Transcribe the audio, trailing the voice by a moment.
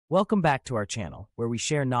Welcome back to our channel, where we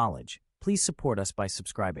share knowledge. Please support us by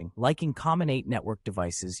subscribing, liking common 8 network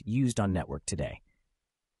devices used on network today.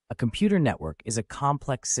 A computer network is a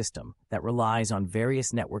complex system that relies on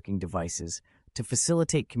various networking devices to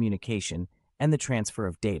facilitate communication and the transfer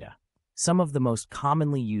of data. Some of the most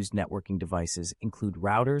commonly used networking devices include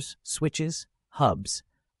routers, switches, hubs,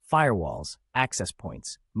 firewalls, access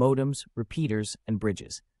points, modems, repeaters, and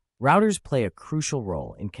bridges. Routers play a crucial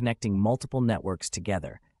role in connecting multiple networks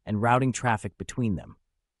together and routing traffic between them.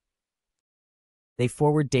 They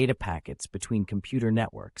forward data packets between computer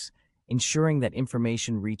networks, ensuring that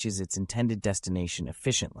information reaches its intended destination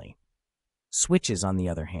efficiently. Switches, on the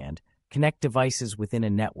other hand, connect devices within a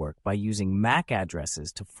network by using MAC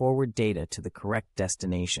addresses to forward data to the correct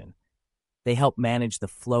destination. They help manage the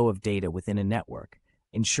flow of data within a network,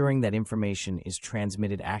 ensuring that information is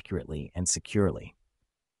transmitted accurately and securely.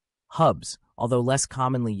 Hubs, although less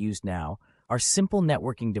commonly used now, are simple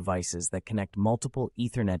networking devices that connect multiple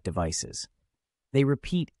Ethernet devices. They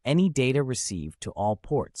repeat any data received to all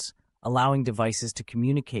ports, allowing devices to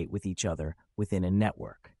communicate with each other within a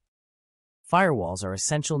network. Firewalls are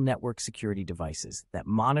essential network security devices that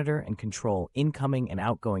monitor and control incoming and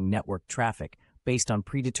outgoing network traffic based on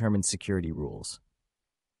predetermined security rules.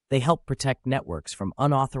 They help protect networks from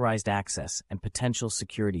unauthorized access and potential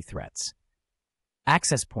security threats.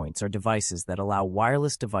 Access points are devices that allow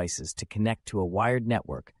wireless devices to connect to a wired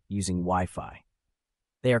network using Wi-Fi.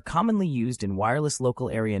 They are commonly used in wireless local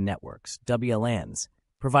area networks, WLANs,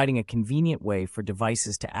 providing a convenient way for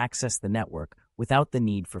devices to access the network without the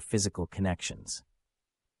need for physical connections.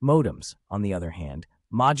 Modems, on the other hand,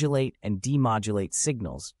 modulate and demodulate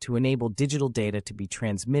signals to enable digital data to be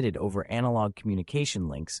transmitted over analog communication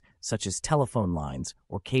links such as telephone lines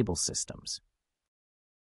or cable systems.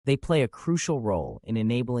 They play a crucial role in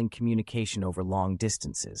enabling communication over long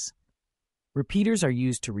distances. Repeaters are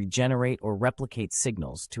used to regenerate or replicate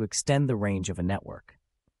signals to extend the range of a network.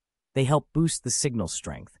 They help boost the signal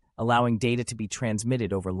strength, allowing data to be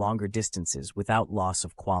transmitted over longer distances without loss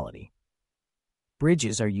of quality.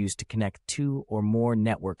 Bridges are used to connect 2 or more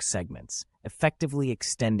network segments, effectively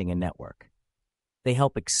extending a network. They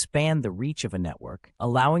help expand the reach of a network,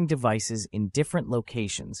 allowing devices in different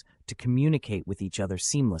locations to communicate with each other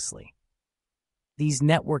seamlessly. These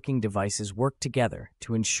networking devices work together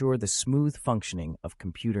to ensure the smooth functioning of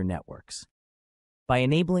computer networks. By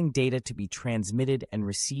enabling data to be transmitted and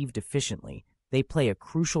received efficiently, they play a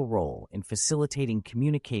crucial role in facilitating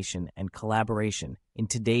communication and collaboration in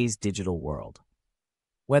today's digital world.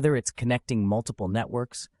 Whether it's connecting multiple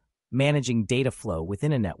networks, managing data flow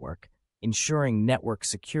within a network, ensuring network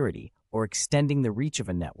security, or extending the reach of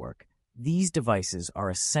a network, these devices are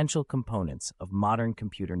essential components of modern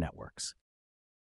computer networks.